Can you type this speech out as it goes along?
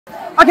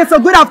Okay, so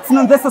good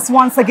afternoon. This is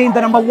once again the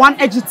 #1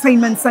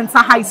 Edutainment Center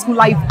High School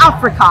Live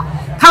Africa.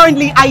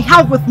 Currently, I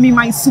have with me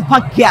my super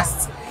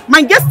guest.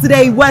 My guest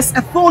today wears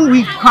a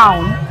thorn-weave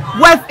crown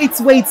worth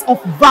its weight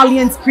of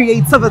valiant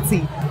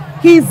creativity.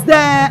 He's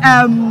the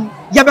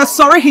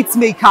Yabesore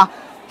hitmaker.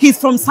 He's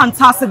from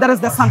Santase, that is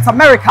the Santa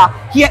America,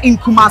 here in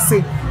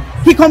Kumasi.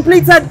 He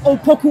completed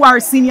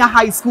Opokuwari Senior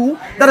High School,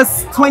 that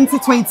is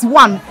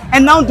 2021,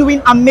 and now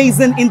doing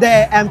amazing in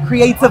the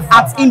creative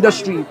arts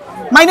industry.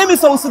 My name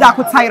is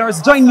Osudako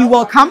Titers. Join me,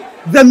 welcome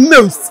the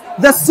most,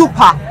 the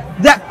super,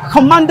 the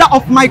commander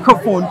of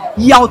microphone,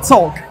 Yaw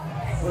Tog.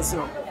 What's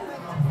up?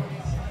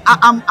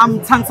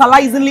 I'm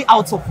tantalizingly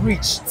out of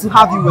reach to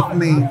have you with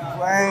me.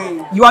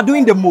 Right. You are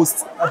doing the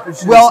most.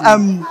 Well,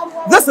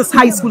 this is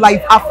High School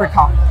Live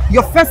Africa.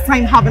 Your first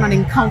time having an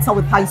encounter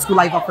with High School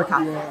Live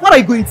Africa. Yeah. What are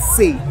you going to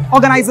say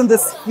organizing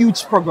this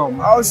huge program?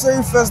 I would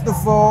say first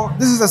of all,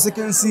 this is the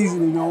second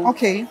season, you know.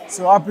 Okay.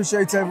 So I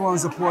appreciate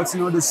everyone's support,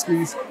 you know, the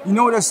schools. You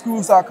know, the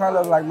schools are kind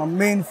of like my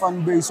main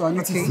fan base, so I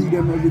need to feed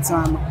them every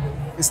time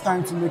it's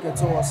time to make a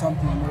tour or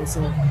something, you know.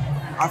 So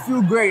I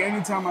feel great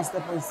anytime I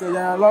step on stage, and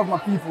I love my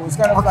people. It's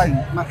kind of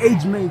like my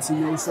age mates, you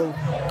know. So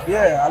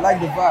yeah, I like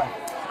the vibe.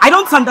 I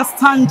don't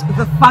understand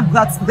the fact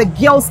that the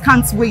girls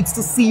can't wait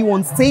to see you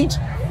on stage.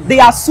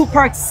 They are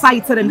super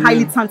excited and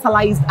highly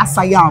tantalized as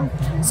I am.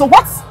 So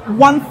what's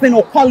one thing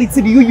or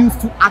quality do you use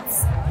to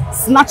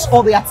snatch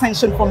all the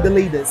attention from the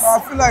ladies? I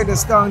feel like the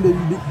sound is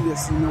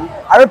ridiculous, you know.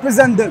 I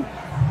represent them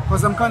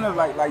because I'm kind of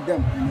like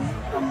them, you know.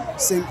 I'm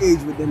same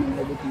age with them and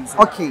everything. So,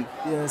 okay.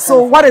 Yeah,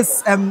 so what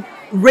is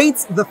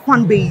rate the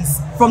fan base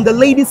from the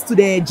ladies to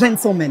the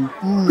gentlemen?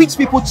 Which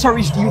people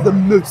cherished you the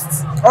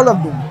most? All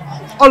of them.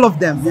 All of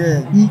them?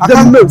 Yeah.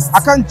 The most? I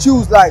can't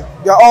choose, like,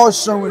 they're all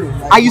showing it.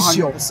 Like, are you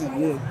sure?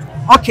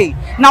 Yeah. Okay.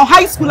 Now,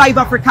 High School Live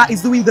Africa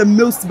is doing the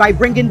most by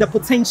bringing the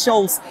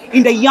potentials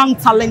in the young,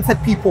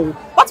 talented people.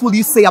 What will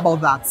you say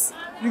about that?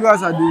 You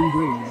guys are doing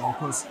great, you know,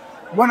 because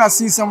when I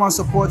see someone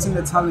supporting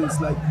the talents,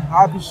 like,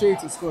 I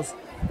appreciate it because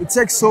it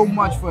takes so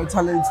much for a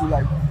talent to,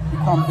 like,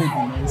 become big,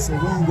 you know. So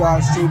when you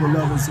guys show the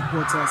love and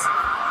support us,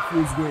 it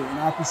feels great, and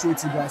I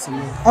appreciate you guys a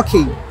lot.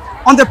 Okay.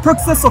 On the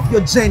process of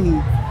your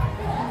journey,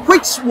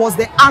 which was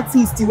the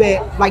artist you were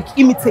like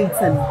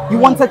imitating? You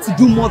wanted to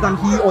do more than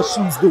he or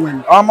she is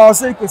doing? I'll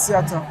say Kwesi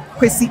Atta.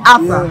 Kwesi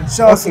Atta. Yeah,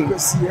 shout out to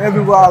Kwesi.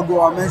 Everywhere I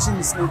go, I mention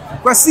his name.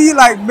 Kwesi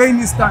like made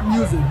me start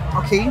music.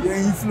 Okay. Yeah,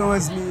 he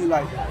influenced me,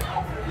 like,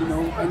 you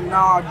know, and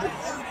now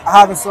I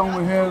have a song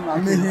with him. I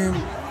met him,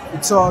 we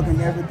talk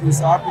and everything.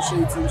 So I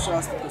appreciate him. Shout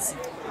out to Kwesi.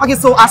 Okay,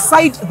 so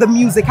aside the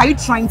music, are you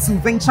trying to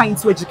venture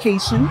into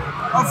education?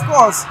 Of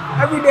course.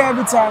 Every day,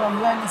 every time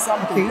I'm learning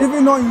something. Okay.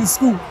 Even though in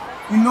school,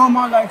 in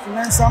normal life, you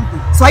learn something.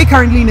 So are you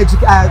currently in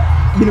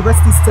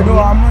university studying? No,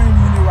 I'm not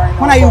in uni right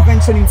now. When are you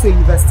venturing into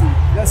university?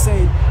 Let's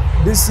say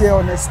this year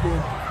or next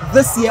year.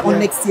 This year or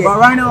next year? But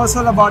right now, it's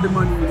all about the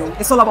money, you know.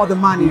 It's all about the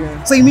money.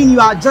 Yeah. So you mean you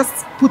are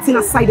just putting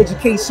aside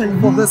education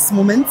for this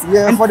moment?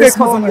 Yeah, and for focus this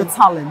moment. on your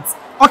talent?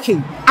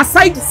 Okay,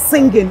 aside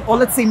singing or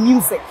let's say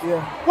music,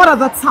 what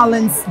other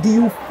talents do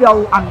you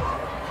feel?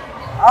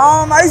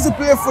 I used to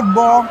play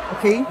football,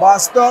 but I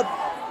stopped.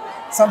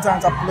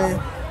 Sometimes I play.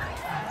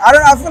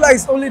 I feel like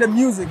it's only the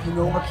music, you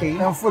know. Okay.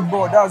 And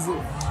football, that's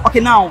it. Okay,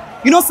 now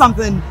you know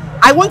something.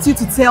 I want you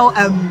to tell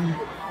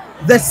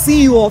the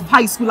CEO of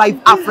High School Live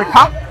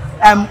Africa,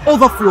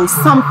 Overflow,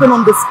 something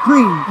on the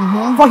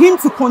screen for him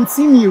to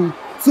continue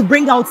to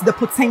bring out the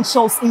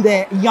potentials in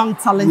the young,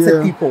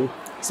 talented people.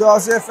 So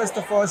I'll say first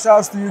of all,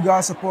 shouts to you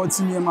guys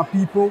supporting me and my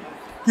people.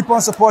 Keep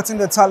on supporting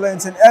the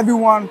talents and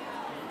everyone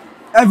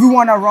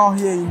around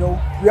here, you know.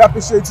 We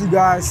appreciate you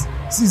guys.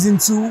 Season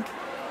 2,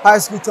 High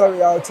School Tour,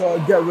 Yaw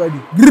Tog, get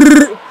ready.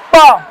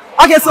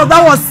 Okay, so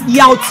that was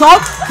Yaw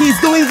Tog. He's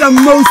doing the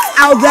most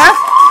out there.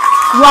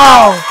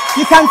 Wow.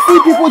 You can see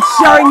people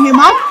cheering him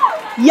up.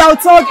 Yaw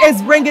Tog is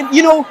bringing,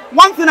 you know,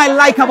 one thing I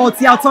like about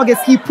Yaw Tog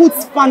is he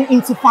puts fun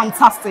into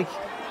fantastic.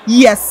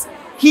 Yes.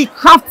 He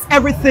crafts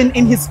everything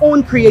in his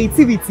own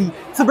creativity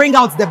to bring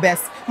out the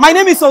best. My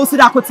name is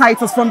Osudako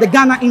Titers from the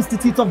Ghana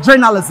Institute of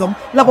Journalism,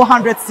 level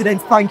 100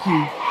 students. Thank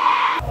you.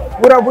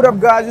 What up,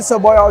 guys? It's your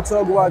boy Yaw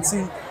Tog.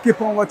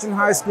 Keep on watching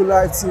High School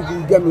Live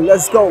TV. Get me.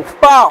 Let's go.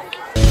 Pow!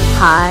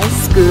 High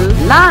School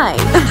Live.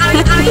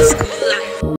 High School Live.